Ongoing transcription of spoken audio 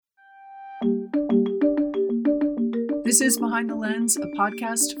This is Behind the Lens, a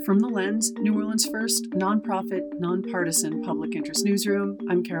podcast from The Lens, New Orleans' first nonprofit, nonpartisan public interest newsroom.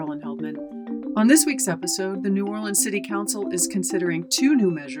 I'm Carolyn Heldman. On this week's episode, the New Orleans City Council is considering two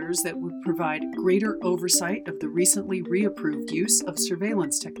new measures that would provide greater oversight of the recently reapproved use of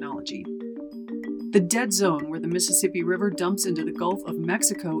surveillance technology. The dead zone where the Mississippi River dumps into the Gulf of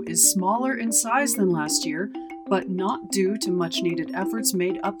Mexico is smaller in size than last year, but not due to much-needed efforts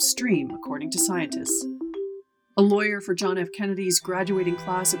made upstream, according to scientists. A lawyer for John F. Kennedy's graduating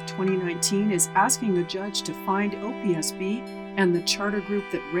class of 2019 is asking a judge to find OPSB and the charter group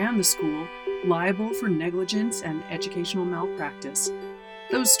that ran the school liable for negligence and educational malpractice.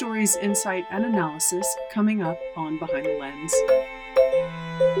 Those stories, insight, and analysis coming up on Behind the Lens.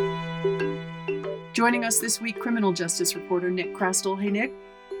 Joining us this week, criminal justice reporter Nick Krastel. Hey, Nick.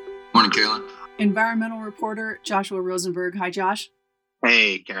 Morning, Carolyn. Environmental reporter Joshua Rosenberg. Hi, Josh.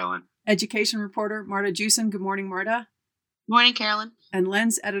 Hey, Carolyn. Education reporter Marta Jewson. Good morning, Marta. Morning, Carolyn. And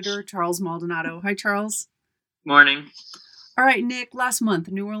Lens editor Charles Maldonado. Hi, Charles. Morning. All right, Nick, last month,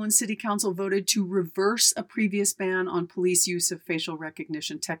 New Orleans City Council voted to reverse a previous ban on police use of facial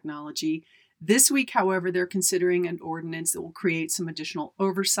recognition technology. This week, however, they're considering an ordinance that will create some additional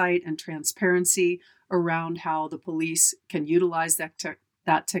oversight and transparency around how the police can utilize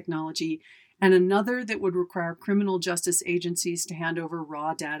that technology, and another that would require criminal justice agencies to hand over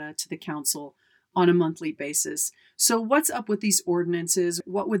raw data to the council on a monthly basis. So what's up with these ordinances?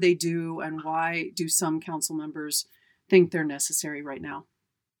 What would they do, and why do some council members think they're necessary right now?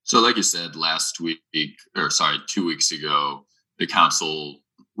 So like you said, 2 weeks ago, the council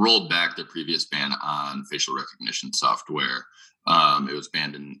rolled back the previous ban on facial recognition software. It was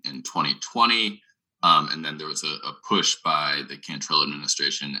banned in 2020. And then there was a push by the Cantrell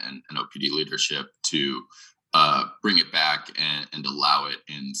administration and OPD leadership to bring it back and allow it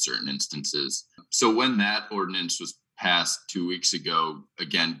in certain instances. So when that ordinance was passed 2 weeks ago,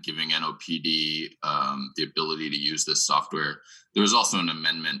 again, giving NOPD the ability to use this software, there was also an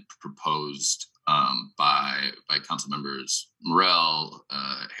amendment proposed by council members Morell,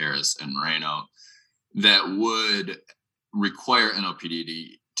 Harris, and Moreno that would require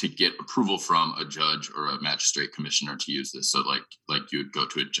NOPD to get approval from a judge or a magistrate commissioner to use this. So like you would go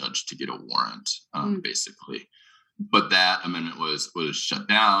to a judge to get a warrant, basically. But that amendment was shut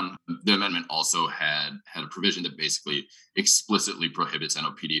down. The amendment also had a provision that basically explicitly prohibits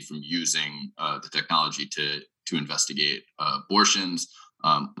NOPD from using the technology to investigate abortions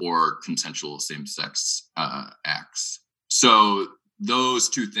or consensual same-sex acts. So those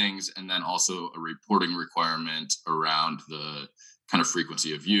two things, and then also a reporting requirement around the kind of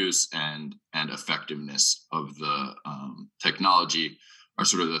frequency of use and effectiveness of the technology, are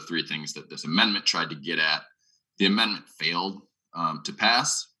sort of the three things that this amendment tried to get at. The amendment failed to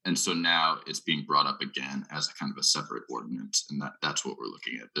pass, and so now it's being brought up again as a kind of a separate ordinance, and that's what we're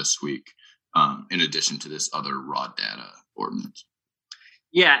looking at this week, in addition to this other raw data ordinance.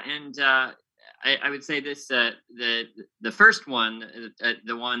 Yeah, and I would say this: the first one,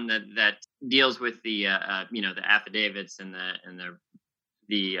 the one that deals with the the affidavits and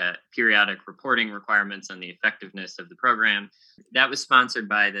the periodic reporting requirements on the effectiveness of the program, that was sponsored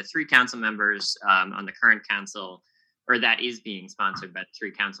by the three council members on the current council, or that is being sponsored by the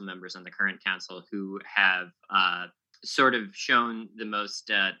three council members on the current council who have sort of shown the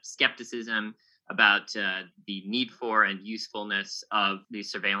most skepticism about the need for and usefulness of these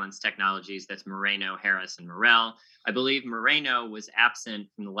surveillance technologies. That's Moreno, Harris, and Morell. I believe Moreno was absent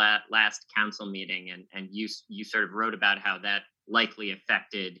from the last council meeting, and you sort of wrote about how that likely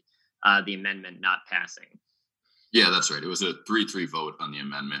affected the amendment not passing. Yeah, that's right. It was a 3-3 vote on the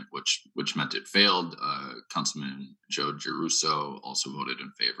amendment, which meant it failed. Councilman Joe Giarrusso also voted in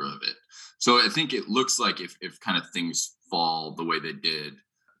favor of it. So I think it looks like if kind of things fall the way they did,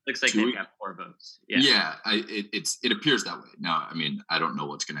 looks like they've got 4 votes. Yeah, it appears that way. Now, I mean, I don't know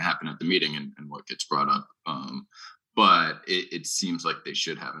what's going to happen at the meeting and what gets brought up, but it seems like they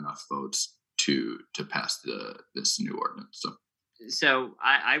should have enough votes to pass this new ordinance. So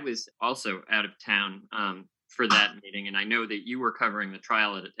I was also out of town for that meeting, and I know that you were covering the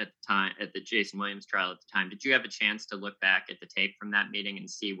trial at the time, at the Jason Williams trial at the time. Did you have a chance to look back at the tape from that meeting and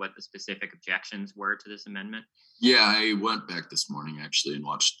see what the specific objections were to this amendment? Yeah, I went back this morning actually and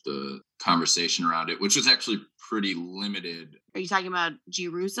watched the conversation around it, which was actually pretty limited. Are you talking about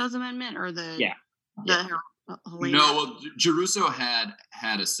Giarrusso's amendment or the? Yeah. Helena? No, well, Giarrusso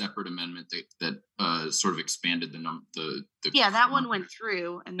had a separate amendment that sort of expanded the. Yeah, that one went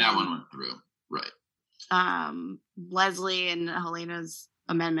through, and that one went through, right? Leslie and Helena's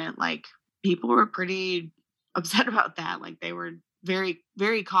amendment, like, people were pretty upset about that. Like, they were very,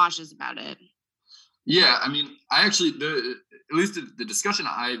 very cautious about it. Yeah, I mean, I actually at least the discussion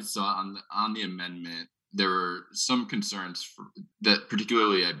I saw on the amendment, there were some concerns that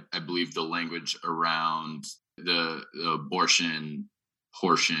particularly I believe the language around the abortion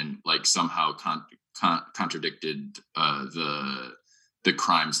portion like somehow contradicted the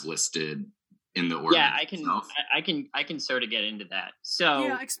crimes listed in the ordinance. Yeah, I can sort of get into that. So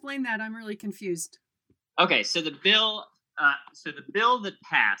yeah, explain that. I'm really confused. Okay, so the bill that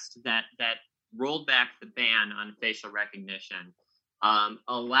passed that rolled back the ban on facial recognition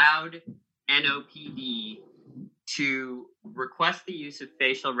allowed NOPD to request the use of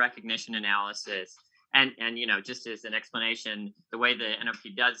facial recognition analysis. And just as an explanation, the way the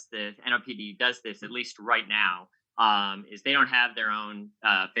NOPD does this, at least right now, is they don't have their own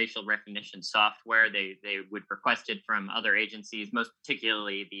facial recognition software. They would request it from other agencies, most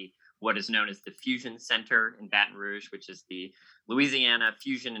particularly what is known as the Fusion Center in Baton Rouge, which is the Louisiana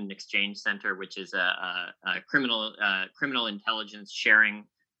Fusion and Exchange Center, which is a criminal intelligence sharing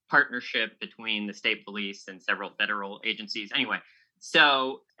partnership between the state police and several federal agencies. Anyway,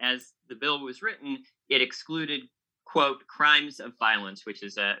 so as the bill was written, it excluded, quote, crimes of violence, which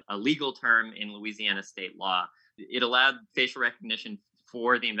is a legal term in Louisiana state law. It allowed facial recognition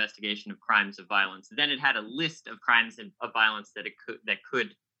for the investigation of crimes of violence. Then it had a list of crimes of violence that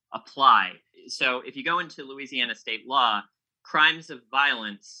could apply. So if you go into Louisiana state law, crimes of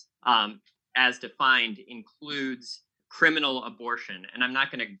violence, as defined, includes criminal abortion. And I'm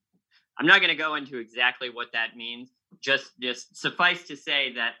not going to go into exactly what that means. Just suffice to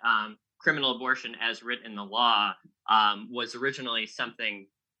say that criminal abortion, as written in the law, was originally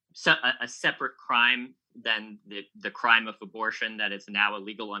a separate crime than the crime of abortion that is now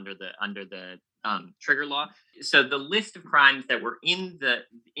illegal under the trigger law. So the list of crimes that were in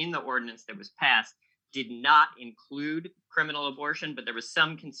the ordinance that was passed did not include criminal abortion, but there was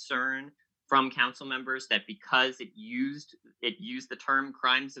some concern from council members that because it used the term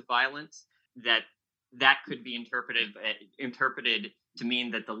crimes of violence, that could be interpreted to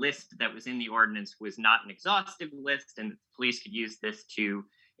mean that the list that was in the ordinance was not an exhaustive list, and the police could use this to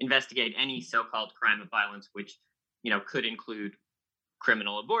investigate any so-called crime of violence, which could include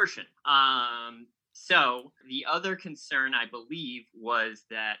criminal abortion. So the other concern, I believe, was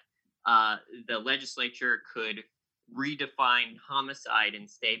that the legislature could redefine homicide in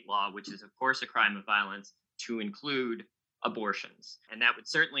state law, which is of course a crime of violence, to include abortions. And that would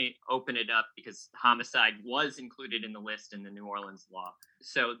certainly open it up because homicide was included in the list in the New Orleans law.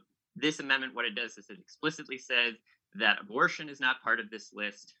 So this amendment, what it does is it explicitly says that abortion is not part of this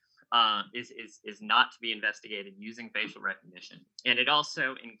list, is not to be investigated using facial recognition. And it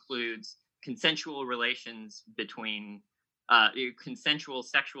also includes consensual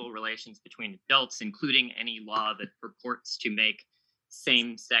sexual relations between adults, including any law that purports to make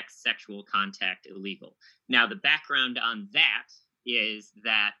same-sex sexual contact illegal. Now, the background on that is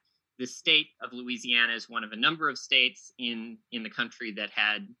that the state of Louisiana is one of a number of states in the country that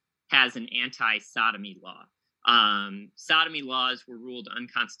has an anti-sodomy law. Sodomy laws were ruled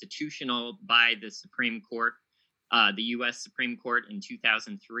unconstitutional by the Supreme Court, the U.S. Supreme Court in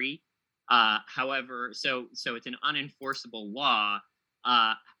 2003. However, so it's an unenforceable law.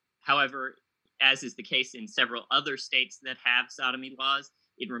 However, as is the case in several other states that have sodomy laws,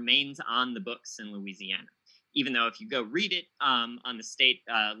 it remains on the books in Louisiana. Even though if you go read it on the state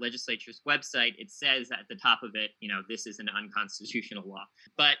legislature's website, it says at the top of it, this is an unconstitutional law.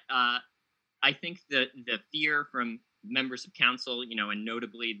 But I think the fear from members of council, and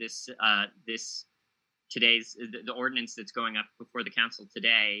notably the ordinance that's going up before the council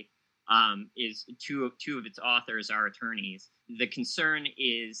today, is two of its authors are attorneys. The concern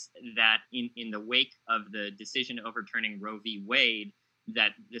is that in the wake of the decision overturning Roe v. Wade,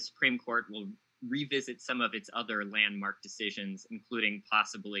 that the Supreme Court will revisit some of its other landmark decisions, including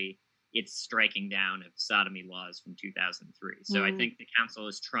possibly its striking down of sodomy laws from 2003. So I think the council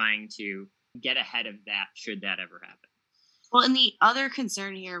is trying to get ahead of that should that ever happen. Well, and the other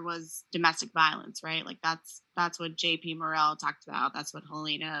concern here was domestic violence, right? Like that's what J.P. Morrell talked about. That's what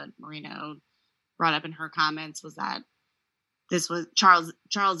Helena Marino brought up in her comments, was that this was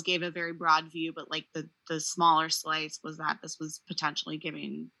Charles gave a very broad view, but like the smaller slice was that this was potentially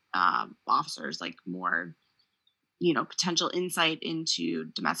giving officers like more, potential insight into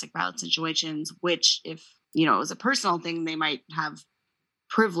domestic violence situations, which if, it was a personal thing, they might have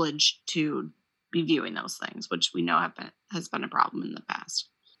privilege to be viewing those things, which we know has been a problem in the past.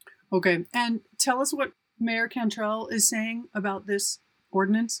 Okay. And tell us what Mayor Cantrell is saying about these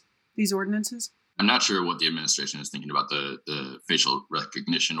ordinances. I'm not sure what the administration is thinking about the facial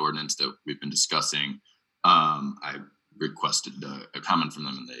recognition ordinance that we've been discussing. I requested a comment from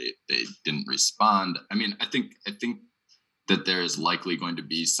them, and they didn't respond. I mean, I think that there is likely going to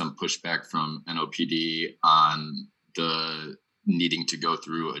be some pushback from NOPD on the needing to go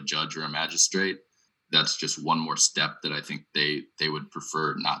through a judge or a magistrate. That's just one more step that I think they would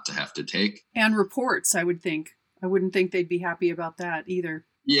prefer not to have to take. And reports, I would think. I wouldn't think they'd be happy about that either.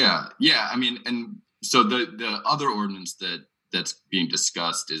 Yeah. I mean, and so the other ordinance that's being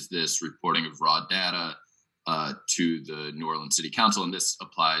discussed is this reporting of raw data to the New Orleans City Council, and this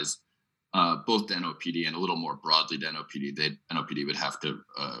applies both to NOPD and a little more broadly to NOPD. NOPD would have to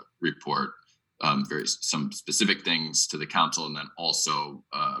report some specific things to the council, and then also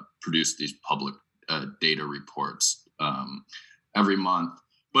produce these public data reports every month.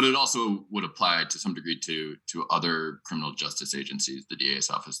 But it also would apply to some degree to other criminal justice agencies, the DA's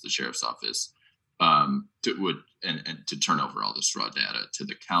office, the sheriff's office, to turn over all this raw data to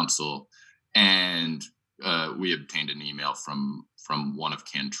the council. And we obtained an email from one of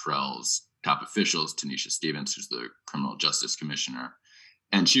Cantrell's top officials, Tanisha Stevens, who's the criminal justice commissioner.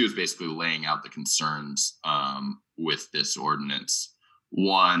 And she was basically laying out the concerns with this ordinance.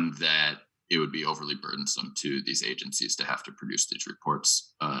 One, that it would be overly burdensome to these agencies to have to produce these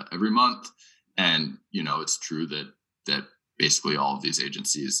reports every month. And, it's true that basically all of these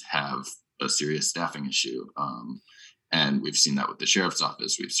agencies have a serious staffing issue. And we've seen that with the sheriff's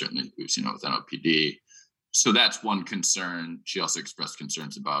office. We've seen it with NOPD. So that's one concern. She also expressed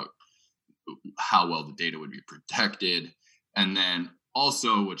concerns about how well the data would be protected. And then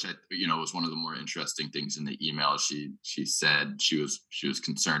also, which was one of the more interesting things in the email, she said she was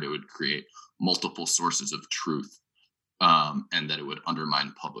concerned it would create multiple sources of truth, and that it would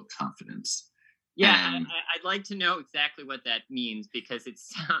undermine public confidence. Yeah, I'd like to know exactly what that means, because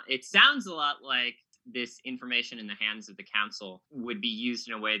it sounds a lot like this information in the hands of the council would be used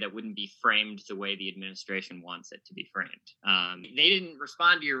in a way that wouldn't be framed the way the administration wants it to be framed. They didn't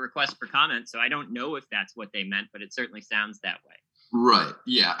respond to your request for comment, so I don't know if that's what they meant, but it certainly sounds that way. Right.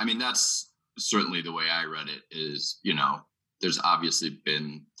 Yeah. I mean, that's certainly the way I read it is, there's obviously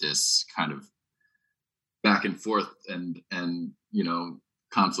been this kind of back and forth and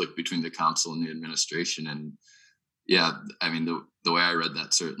conflict between the council and the administration. And yeah, I mean, the way I read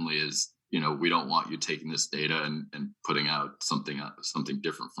that certainly is, we don't want you taking this data and putting out something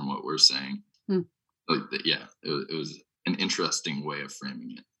different from what we're saying. Yeah, it was an interesting way of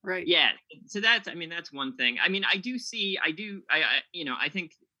framing it. Right. Yeah. So that's one thing. I mean, I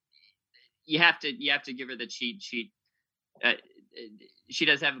think you have to give her that she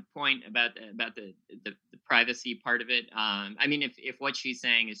does have a point about the privacy part of it. I mean, if what she's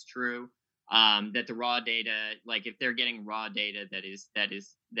saying is true, that the raw data, like if they're getting raw data that is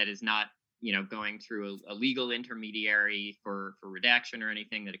not, going through a legal intermediary for redaction or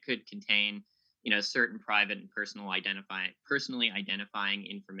anything, that it could contain, certain private and personally identifying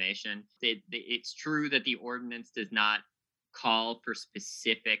information. It's true that the ordinance does not call for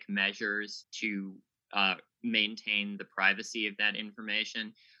specific measures to maintain the privacy of that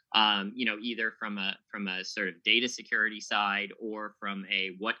information, either from a sort of data security side or from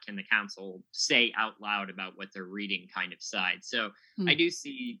a what can the council say out loud about what they're reading kind of side. So I do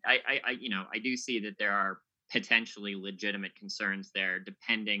see that there are potentially legitimate concerns there,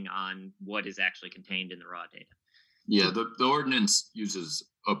 depending on what is actually contained in the raw data. Yeah, the ordinance uses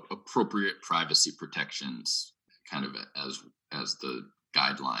appropriate privacy protections kind of as the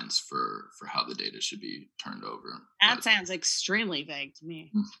guidelines for how the data should be turned over. That sounds extremely vague to me.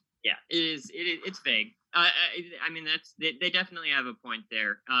 Yeah, it is. It's vague. I mean, they definitely have a point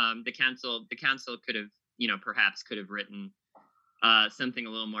there. The council could have, perhaps could have written something a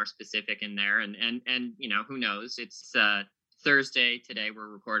little more specific in there, and who knows? It's Thursday today. We're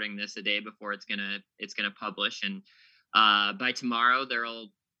recording this a day before it's gonna publish, and by tomorrow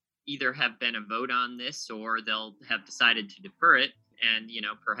there'll either have been a vote on this or they'll have decided to defer it, and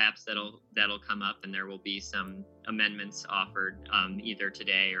perhaps that'll come up and there will be some amendments offered either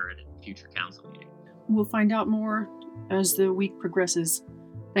today or at a future council meeting. We'll find out more as the week progresses.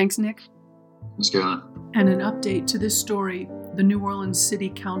 Thanks, Nick. Let's go on. And an update to this story. The New Orleans City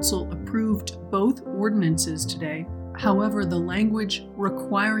Council approved both ordinances today. However, the language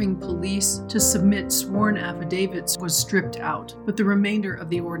requiring police to submit sworn affidavits was stripped out, but the remainder of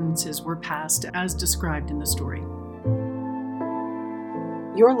the ordinances were passed as described in the story.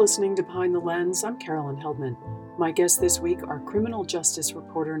 You're listening to Behind the Lens. I'm Carolyn Heldman. My guests this week are criminal justice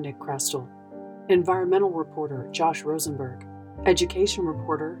reporter Nick Crestel, environmental reporter Josh Rosenberg, education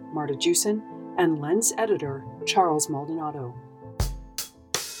reporter Marta Jewson, and Lens editor Charles Maldonado.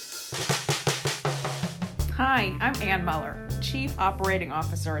 Hi, I'm Ann Muller, Chief Operating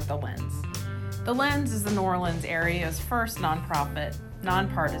Officer at The Lens. The Lens is the New Orleans area's first nonprofit,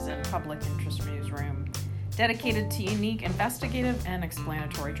 nonpartisan public interest newsroom dedicated to unique investigative and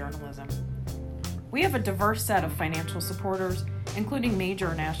explanatory journalism. We have a diverse set of financial supporters, including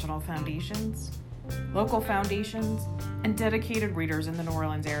major national foundations, local foundations, and dedicated readers in the New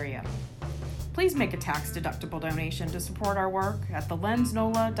Orleans area. Please make a tax-deductible donation to support our work at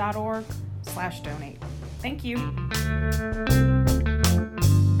thelensnola.org/donate. Thank you.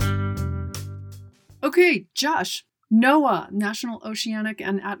 Okay, Josh. NOAA, National Oceanic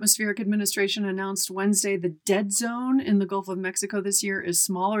and Atmospheric Administration, announced Wednesday the dead zone in the Gulf of Mexico this year is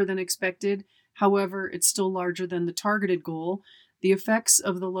smaller than expected. However, it's still larger than the targeted goal. The effects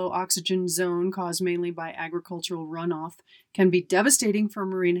of the low oxygen zone, caused mainly by agricultural runoff, can be devastating for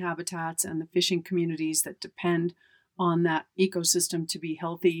marine habitats and the fishing communities that depend on that ecosystem to be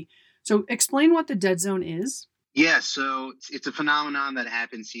healthy. So explain what the dead zone is. Yeah, so it's a phenomenon that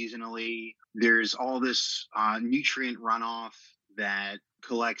happens seasonally. There's all this nutrient runoff that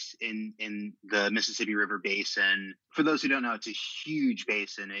collects in the Mississippi River Basin. For those who don't know, it's a huge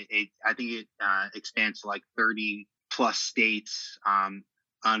basin. I think it expands to like 30 plus states, an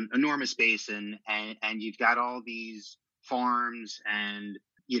enormous basin. And you've got all these farms and,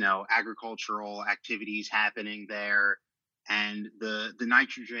 agricultural activities happening there. And the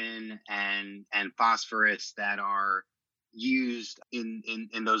nitrogen and phosphorus that are used in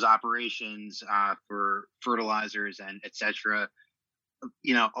those operations for fertilizers and et cetera,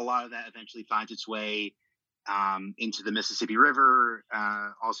 a lot of that eventually finds its way into the Mississippi River,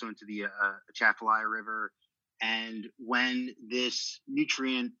 also into the Atchafalaya River. And when this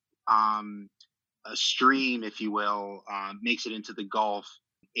nutrient stream, if you will, makes it into the Gulf,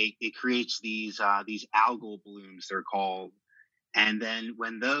 it creates these algal blooms, they're called. And then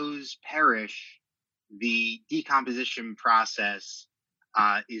when those perish, the decomposition process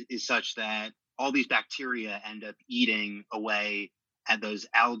is such that all these bacteria end up eating away at those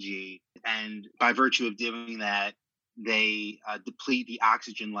algae. And by virtue of doing that, they deplete the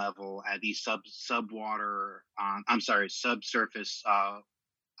oxygen level at these subsurface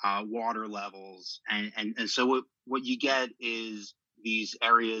water levels. And so what you get is these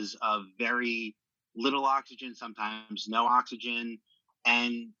areas of very little oxygen, sometimes no oxygen.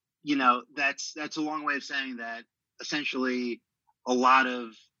 And, that's a long way of saying that essentially a lot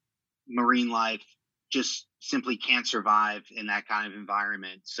of marine life just simply can't survive in that kind of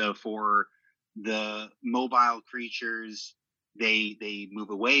environment. So for the mobile creatures, they move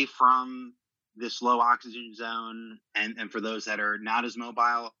away from this low oxygen zone. And for those that are not as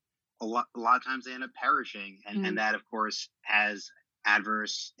mobile, a lot of times they end up perishing. And that, of course, has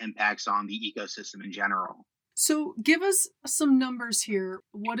adverse impacts on the ecosystem in general. So give us some numbers here.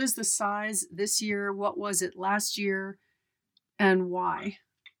 What is the size this year? What was it last year? And why?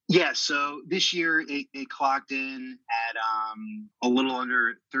 Yeah, so this year it clocked in at a little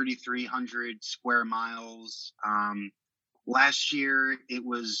under 3,300 square miles. Last year it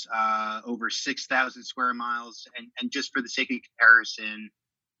was over 6,000 square miles. And just for the sake of comparison,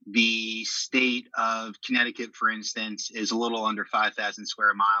 the state of Connecticut, for instance, is a little under 5,000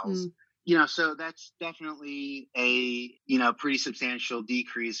 square miles. So that's definitely a, pretty substantial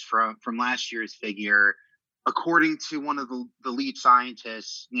decrease from last year's figure. According to one of the lead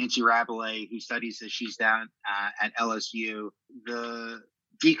scientists, Nancy Rabelais, who studies this, she's down at LSU, the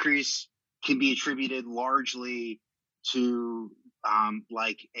decrease can be attributed largely to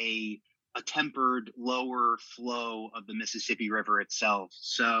like a tempered lower flow of the Mississippi River itself.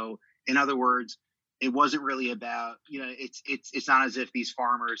 So in other words, it wasn't really about, it's not as if these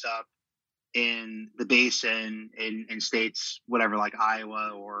farmers up in the basin in states, whatever, like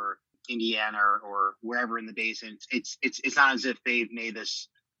Iowa or Indiana or wherever in the basin, it's not as if they've made this,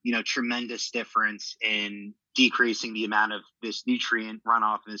 tremendous difference in decreasing the amount of this nutrient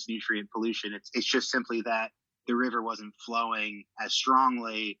runoff and this nutrient pollution. It's just simply that the river wasn't flowing as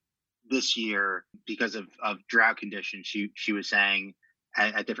strongly this year because of drought conditions, she was saying,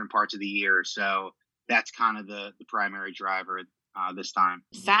 at different parts of the year. So that's kind of the primary driver this time.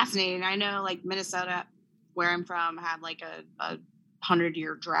 Fascinating. I know like Minnesota, where I'm from, had like a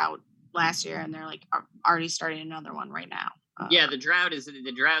 100-year drought last year, and they're like already starting another one right now. The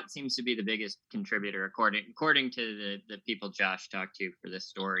drought seems to be the biggest contributor according to the people Josh talked to for this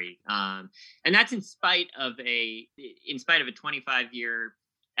story. And that's in spite of a 25-year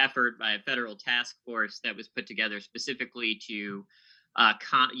effort by a federal task force that was put together specifically to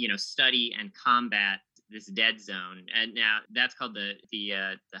study and combat this dead zone. And now that's called the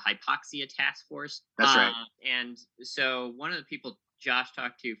Hypoxia Task Force. That's right. And so one of the people Josh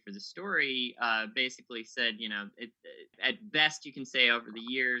talked to for the story basically said, at best you can say over the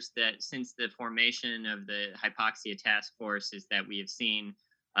years that since the formation of the hypoxia task force is that we have seen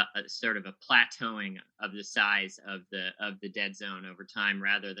a sort of a plateauing of the size of the dead zone over time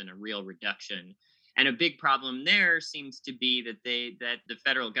rather than a real reduction. And a big problem there seems to be that the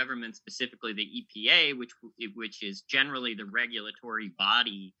federal government, specifically the EPA, which is generally the regulatory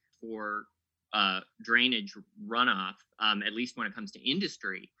body for drainage runoff, at least when it comes to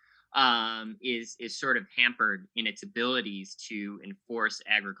industry, is sort of hampered in its abilities to enforce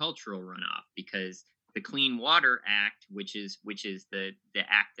agricultural runoff, because the Clean Water Act, which is the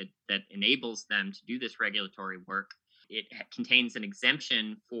act that enables them to do this regulatory work, it contains an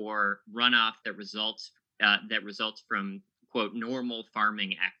exemption for runoff that results from, quote, normal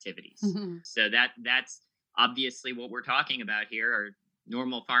farming activities. Mm-hmm. So that's obviously what we're talking about here are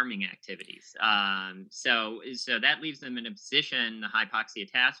normal farming activities. So that leaves them in a position, the Hypoxia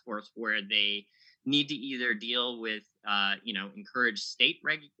Task Force, where they need to either deal with, encourage state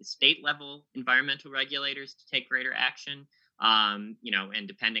level environmental regulators to take greater action. And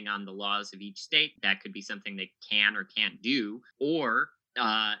depending on the laws of each state, that could be something they can or can't do, or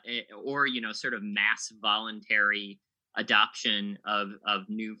sort of mass voluntary adoption of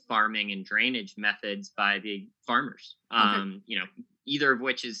new farming and drainage methods by the farmers. Okay. Either of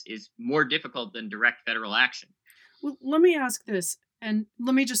which is more difficult than direct federal action. Well, let me ask this, and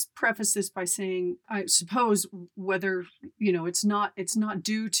let me just preface this by saying, I suppose whether, it's not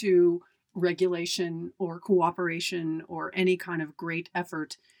due to regulation or cooperation or any kind of great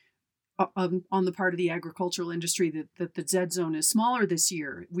effort on the part of the agricultural industry that the dead zone is smaller this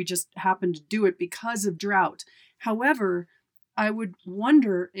year. We just happened to do it because of drought. However, I would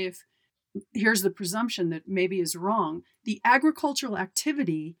wonder if, here's the presumption that maybe is wrong, the agricultural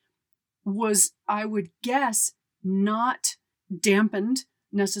activity was, I would guess, not dampened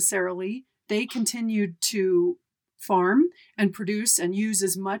necessarily. They continued to farm and produce and use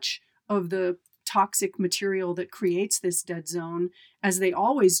as much of the toxic material that creates this dead zone as they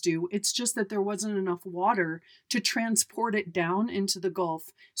always do. It's just that there wasn't enough water to transport it down into the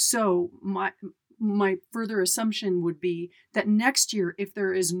Gulf. So my further assumption would be that next year, if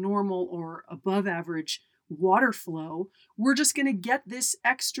there is normal or above average water flow, we're just going to get this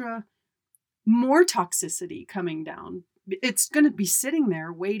extra more toxicity coming down. It's going to be sitting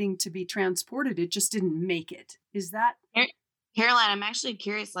there waiting to be transported. It just didn't make it. Is that? Caroline, I'm actually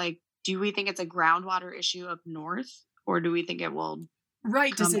curious, do we think it's a groundwater issue up north, or do we think it will?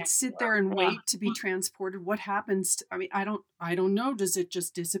 Right. Does it sit there and wait to be transported? What happens? I don't know. Does it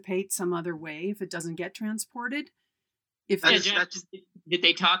just dissipate some other way if it doesn't get transported? Did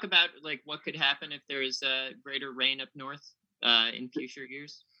they talk about what could happen if there is greater rain up north in future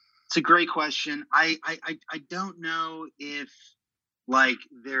years? It's a great question. I don't know if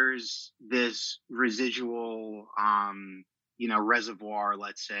there's this residual reservoir,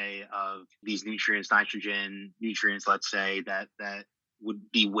 let's say, of these nutrients, nitrogen nutrients, let's say, that would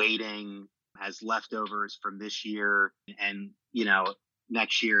be waiting as leftovers from this year and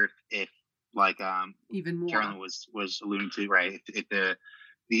next year if even more. Carolyn was alluding to, right, if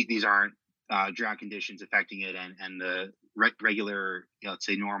these aren't drought conditions affecting it and the regular, let's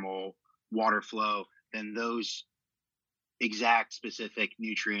say, normal water flow, then those exact specific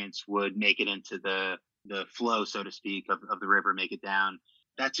nutrients would make it into the flow, so to speak, of the river, make it down.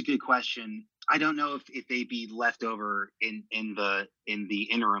 That's a good question. I don't know if they'd be left over in the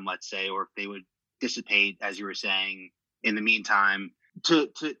interim, let's say, or if they would dissipate, as you were saying, in the meantime. To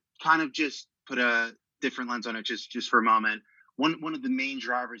kind of just put a different lens on it just for a moment, one of the main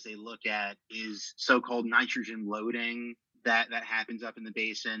drivers they look at is so-called nitrogen loading that happens up in the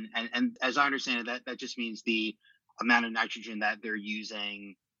basin. And as I understand it, that just means the amount of nitrogen that they're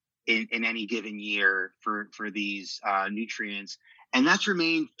using in any given year for these nutrients. And that's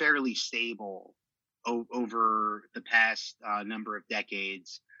remained fairly stable over the past number of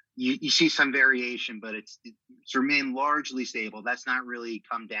decades. You see some variation, but it's remained largely stable. That's not really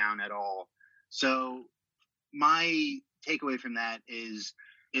come down at all. So my takeaway from that is,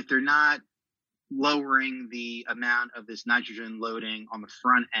 if they're not lowering the amount of this nitrogen loading on the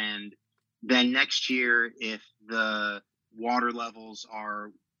front end, then next year, if the water levels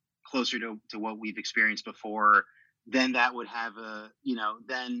are closer to what we've experienced before, then that would have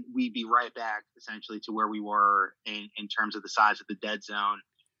then we'd be right back essentially to where we were in terms of the size of the dead zone,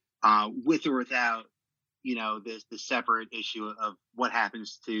 with or without, the separate issue of what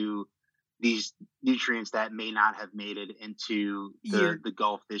happens to these nutrients that may not have made it into the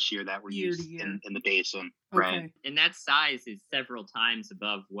Gulf this year that were used in the basin. Okay. Right. And that size is several times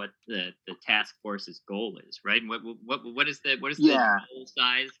above what the task force's goal is, right? What is the goal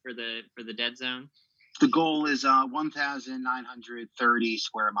size for the dead zone? The goal is 1,930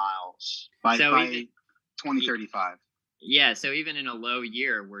 square miles by 2035. Yeah, so even in a low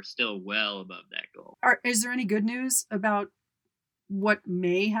year, we're still well above that goal. Is there any good news about what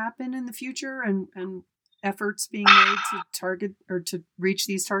may happen in the future and efforts being made to target or to reach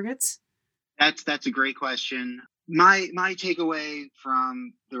these targets? That's a great question. My takeaway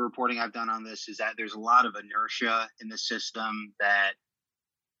from the reporting I've done on this is that there's a lot of inertia in the system, that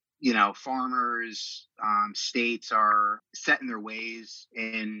farmers, states are set in their ways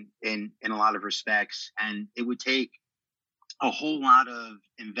in a lot of respects, and it would take a whole lot of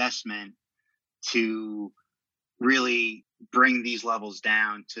investment to really bring these levels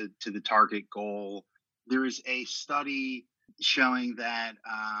down to the target goal. There is a study showing that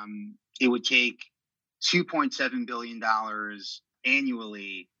it would take $2.7 billion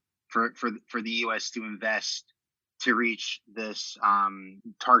annually for the U.S. to invest to reach this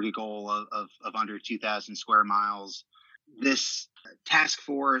target goal of under 2,000 square miles. This task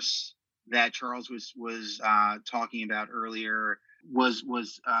force that Charles was talking about earlier was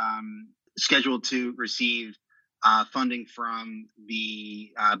scheduled to receive funding from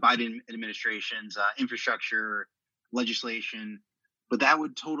the Biden administration's infrastructure legislation, but that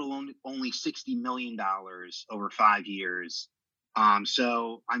would total only $60 million over 5 years.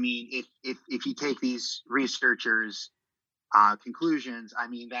 So, I mean, if you take these researchers' conclusions, I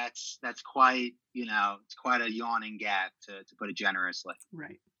mean, that's quite, it's quite a yawning gap, to put it generously.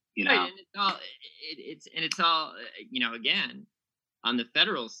 Right. Right, and it's all again, on the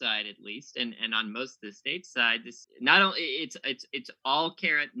federal side at least, and on most of the state side, this not only it's all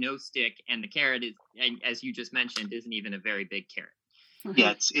carrot, no stick, and the carrot is, as you just mentioned, isn't even a very big carrot.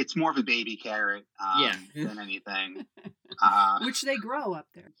 Yeah, it's more of a baby carrot than anything. Which they grow up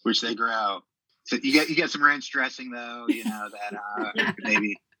there. Which they grow. So you get some ranch dressing though, that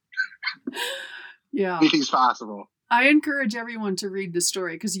maybe. Yeah. Anything's possible. I encourage everyone to read the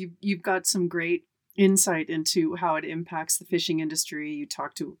story because you've got some great insight into how it impacts the fishing industry. You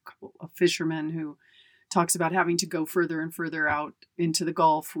talk to a couple of fishermen who talks about having to go further and further out into the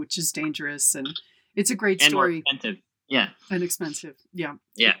Gulf, which is dangerous, and it's a great story. And more expensive. Yeah. And expensive. Yeah.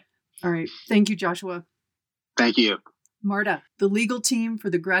 Yeah. All right. Thank you, Joshua. Thank you. Marta, the legal team for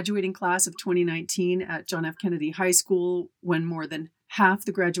the graduating class of 2019 at John F. Kennedy High School, when more than half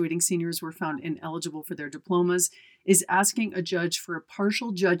the graduating seniors were found ineligible for their diplomas, is asking a judge for a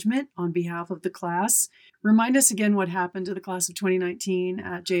partial judgment on behalf of the class. Remind us again what happened to the class of 2019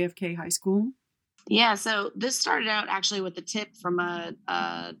 at JFK High School. Yeah, so this started out actually with a tip from a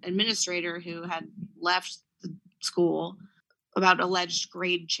administrator who had left the school about alleged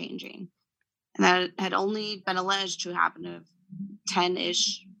grade changing. And that had only been alleged to happen to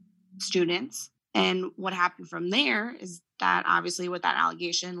 10-ish students. And what happened from there is that obviously with that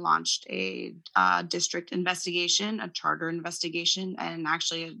allegation launched a district investigation, a charter investigation, and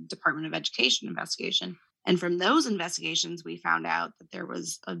actually a Department of Education investigation. And from those investigations, we found out that there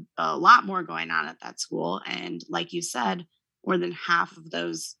was a lot more going on at that school. And like you said, more than half of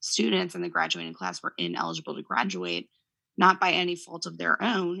those students in the graduating class were ineligible to graduate, not by any fault of their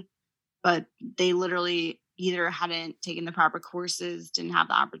own, but they literally either hadn't taken the proper courses, didn't have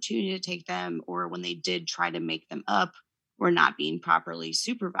the opportunity to take them, or when they did try to make them up, were not being properly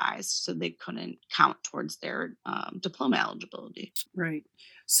supervised, so they couldn't count towards their diploma eligibility. Right.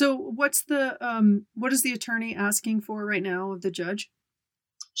 So what is the attorney asking for right now of the judge?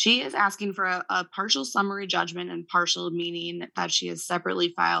 She is asking for a partial summary judgment, and partial meaning that she has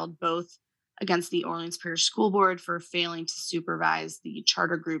separately filed both against the Orleans Parish School Board for failing to supervise the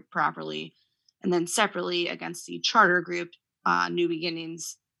charter group properly, and then separately against the charter group, New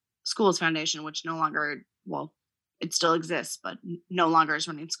Beginnings Schools Foundation, which no longer, well, it still exists, but no longer is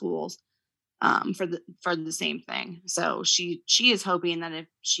running schools for the same thing. So she is hoping that if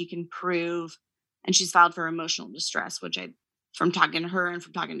she can prove, and she's filed for emotional distress, which from talking to her and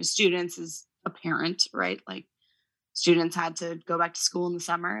from talking to students is apparent, right? Like students had to go back to school in the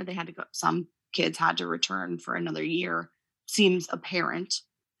summer. They had to go, some kids had to return for another year. Seems apparent.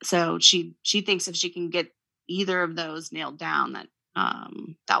 So she thinks if she can get either of those nailed down,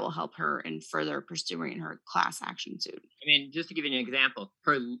 that will help her in further pursuing her class action suit. I mean, just to give you an example,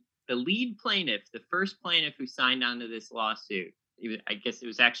 the lead plaintiff, the first plaintiff who signed on to this lawsuit, I guess it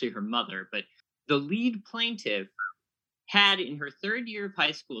was actually her mother, but the lead plaintiff had in her third year of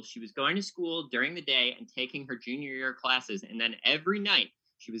high school, she was going to school during the day and taking her junior year classes. And then every night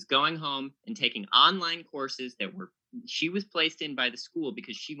She was going home and taking online courses she was placed in by the school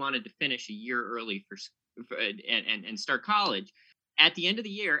because she wanted to finish a year early and start college. At the end of the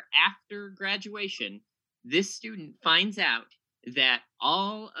year, after graduation, this student finds out that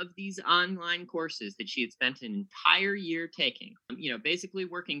all of these online courses that she had spent an entire year taking, basically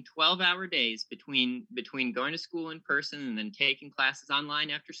working 12-hour days between going to school in person and then taking classes online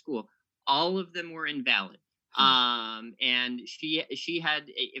after school, all of them were invalid. And she had,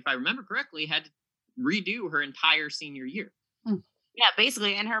 if I remember correctly, had to redo her entire senior year. Yeah,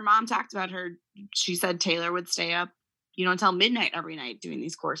 basically. And her mom talked about her. She said Taylor would stay up, until midnight every night doing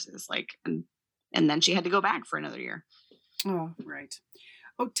these courses, and then she had to go back for another year. Oh, right.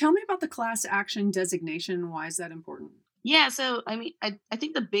 Oh, tell me about the class action designation. Why is that important? Yeah, so I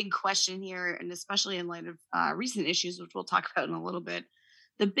think the big question here, and especially in light of recent issues, which we'll talk about in a little bit,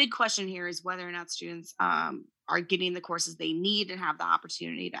 the big question here is whether or not students are getting the courses they need and have the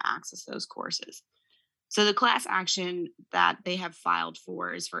opportunity to access those courses. So the class action that they have filed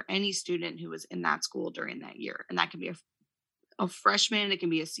for is for any student who was in that school during that year. And that can be a freshman, it can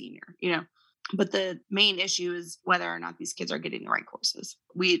be a senior, But the main issue is whether or not these kids are getting the right courses.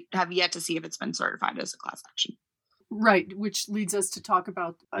 We have yet to see if it's been certified as a class action. Right, which leads us to talk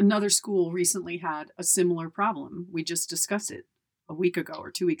about another school recently had a similar problem. We just discussed it a week ago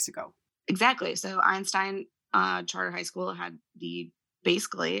or 2 weeks ago. Exactly. So Einstein Charter High School had the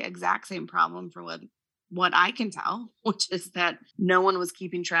basically exact same problem for what I can tell, which is that no one was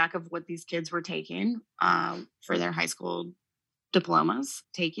keeping track of what these kids were taking for their high school diplomas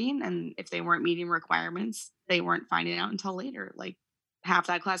and if they weren't meeting requirements, they weren't finding out until later. Like half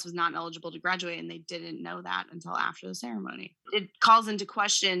that class was not eligible to graduate, and they didn't know that until after the ceremony. It calls into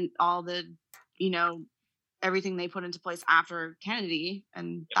question all the, everything they put into place after Kennedy,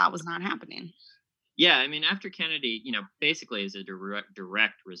 and that was not happening. Yeah, I mean, after Kennedy, basically as a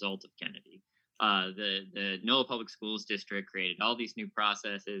direct result of Kennedy, the NOLA Public Schools District created all these new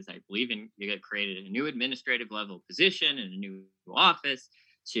processes. I believe it created a new administrative level position and a new office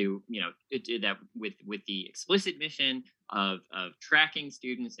to, that with the explicit mission of tracking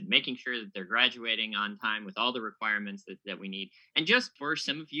students and making sure that they're graduating on time with all the requirements that we need. And just for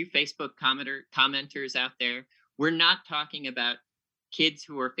some of you Facebook commenters out there, we're not talking about kids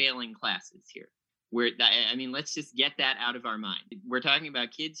who are failing classes here. Let's just get that out of our mind. We're talking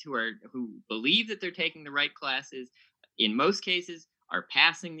about kids who believe that they're taking the right classes. In most cases, are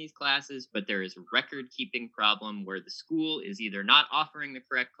passing these classes, but there is a record-keeping problem where the school is either not offering the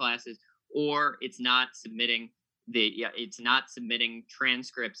correct classes or it's not submitting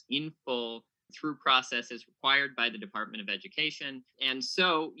transcripts in full through processes required by the Department of Education. And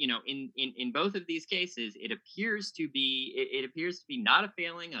so, in both of these cases, it appears to be not a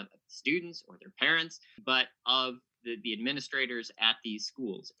failing of students or their parents, but of the administrators at these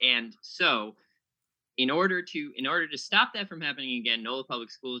schools. And so, in order to stop that from happening again, NOLA Public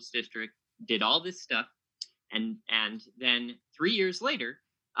Schools District did all this stuff, and then 3 years later,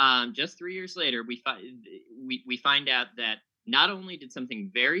 just 3 years later, we find out that not only did something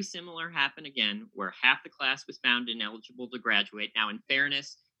very similar happen again, where half the class was found ineligible to graduate. Now, in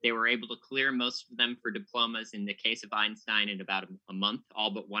fairness, they were able to clear most of them for diplomas in the case of Einstein in about a month.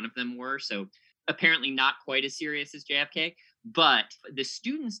 All but one of them were. So apparently not quite as serious as JFK. But the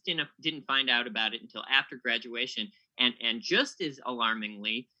students didn't find out about it until after graduation. And just as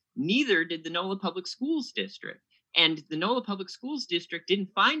alarmingly, neither did the NOLA Public Schools District. And the NOLA Public Schools District didn't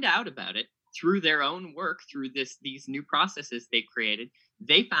find out about it through their own work, through these new processes they created.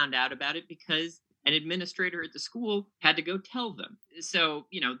 They found out about it because an administrator at the school had to go tell them. So,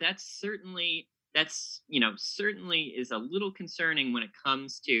 that certainly is a little concerning when it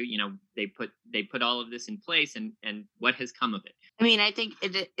comes to, they put all of this in place and what has come of it. I mean, I think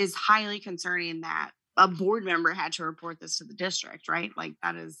it is highly concerning that a board member had to report this to the district, right? Like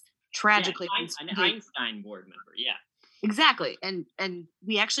that is tragically an Einstein board member. Yeah. Exactly. And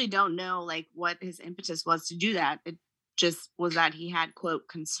we actually don't know like what his impetus was to do that. It just was that he had, quote,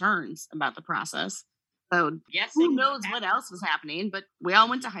 concerns about the process. So who knows what else was happening, but we all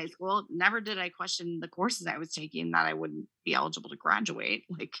went to high school. Never did I question the courses I was taking that I wouldn't be eligible to graduate.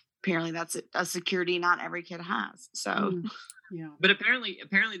 Like apparently that's a security not every kid has. So yeah. But apparently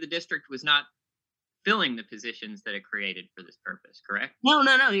the district was not filling the positions that it created for this purpose, correct? No.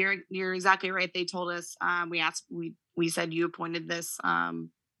 You're exactly right. They told us, we said you appointed this,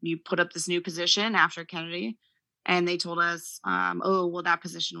 you put up this new position after Kennedy, and they told us, that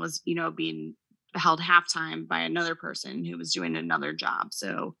position was, being held half-time by another person who was doing another job.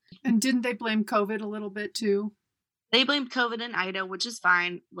 So, and didn't they blame COVID a little bit too? They blamed COVID and Ida, which is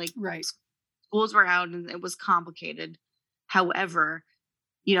fine. Like right. Schools were out and it was complicated. However,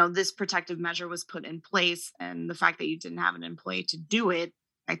 this protective measure was put in place, and the fact that you didn't have an employee to do it,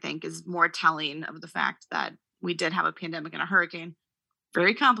 I think, is more telling of the fact that we did have a pandemic and a hurricane.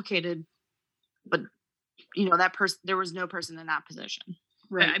 Very complicated, but there was no person in that position.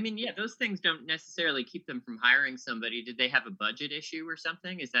 Right. I mean, yeah, those things don't necessarily keep them from hiring somebody. Did they have a budget issue or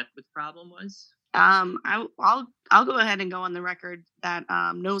something? Is that what the problem was? I'll go ahead and go on the record that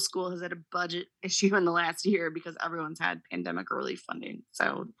no school has had a budget issue in the last year because everyone's had pandemic relief funding.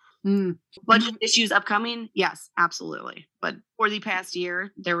 So budget issues upcoming, yes, absolutely. But for the past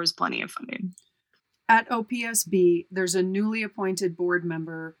year, there was plenty of funding. At OPSB, there's a newly appointed board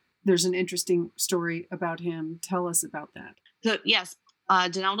member. There's an interesting story about him. Tell us about that. So yes,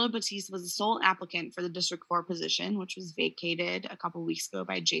 Donaldo Batiste was the sole applicant for the District 4 position, which was vacated a couple weeks ago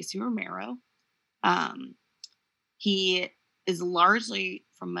by J.C. Romero. He is largely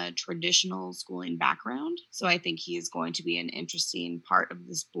from a traditional schooling background, so I think he is going to be an interesting part of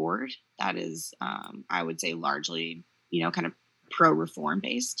this board that is, I would say, largely, kind of pro-reform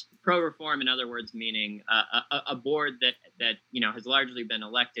based. Pro-reform, in other words, meaning a board that has largely been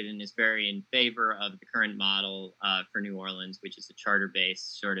elected and is very in favor of the current model for New Orleans, which is a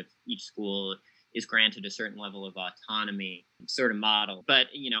charter-based sort of each school is granted a certain level of autonomy sort of model. But,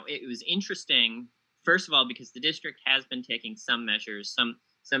 it was interesting, first of all, because the district has been taking some measures,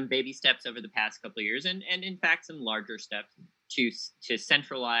 some baby steps over the past couple of years, and in fact, some larger steps to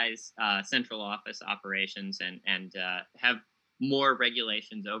centralize central office operations and have more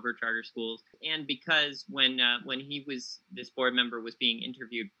regulations over charter schools. And because when this board member was being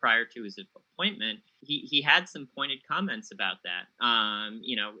interviewed prior to his appointment, he had some pointed comments about that,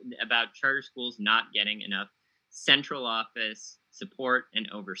 about charter schools not getting enough central office support and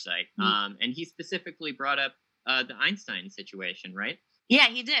oversight. And he specifically brought up the Einstein situation, right? Yeah,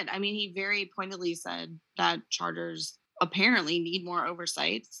 he did. I mean, he very pointedly said that charters apparently need more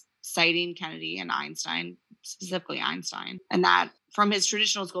oversight, citing Kennedy and Einstein, specifically Einstein, and that from his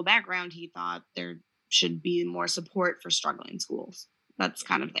traditional school background, he thought there should be more support for struggling schools. That's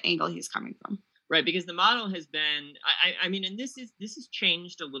kind of the angle he's coming from. Right, because the model has been, I mean, and this has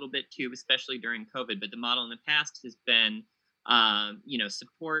changed a little bit too, especially during COVID, but the model in the past has been,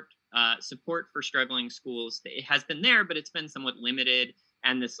 support for struggling schools. It has been there, but it's been somewhat limited.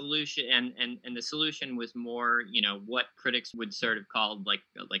 And the solution and the solution was more, what critics would sort of call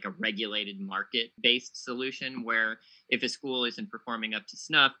like a regulated market-based solution, where if a school isn't performing up to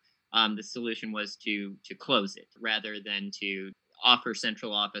snuff, the solution was to close it rather than to offer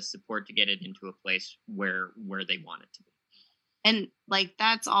central office support to get it into a place where they want it to be. And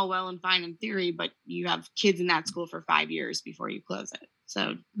that's all well and fine in theory, but you have kids in that school for 5 years before you close it.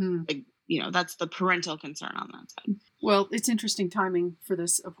 So that's the parental concern on that side. Well, it's interesting timing for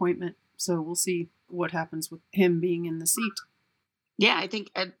this appointment, so we'll see what happens with him being in the seat. Yeah, I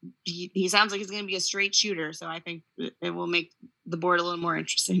think he sounds like he's going to be a straight shooter, so I think it will make the board a little more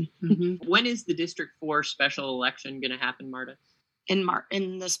interesting. Mm-hmm. When is the District 4 special election going to happen, Marta? In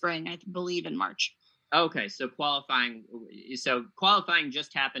the spring, I believe in March. Okay, so qualifying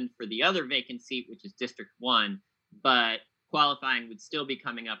just happened for the other vacant seat, which is District 1, but qualifying would still be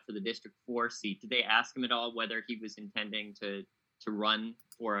coming up for the District 4 seat. Did they ask him at all whether he was intending to run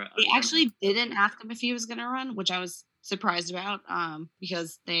for They actually didn't ask him if he was going to run, which I was surprised about,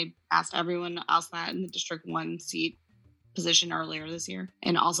 because they asked everyone else that in the District 1 seat position earlier this year,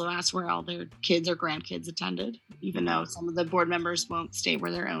 and also asked where all their kids or grandkids attended, even though some of the board members won't stay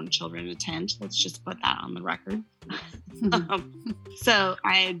where their own children attend. Let's just put that on the record. So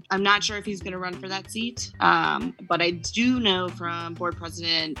I'm not sure if he's going to run for that seat, but I do know from board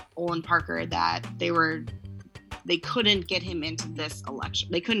president Olin Parker that they couldn't get him into this election.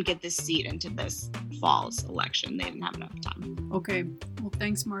 They couldn't get this seat into this fall's election. They didn't have enough time. Okay. Well,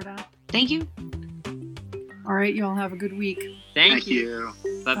 thanks, Marta. Thank you. All right, you all have a good week. Thank you.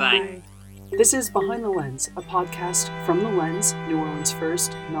 Bye-bye. This is Behind the Lens, a podcast from The Lens, New Orleans'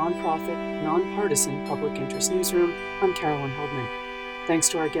 first nonprofit, nonpartisan public interest newsroom. I'm Carolyn Heldman. Thanks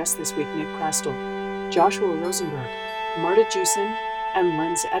to our guests this week, Nick Krastel, Joshua Rosenberg, Marta Jewson, and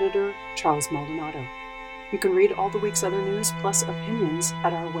Lens editor Charles Maldonado. You can read all the week's other news plus opinions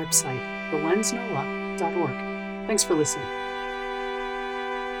at our website, thelensnola.org. Thanks for listening.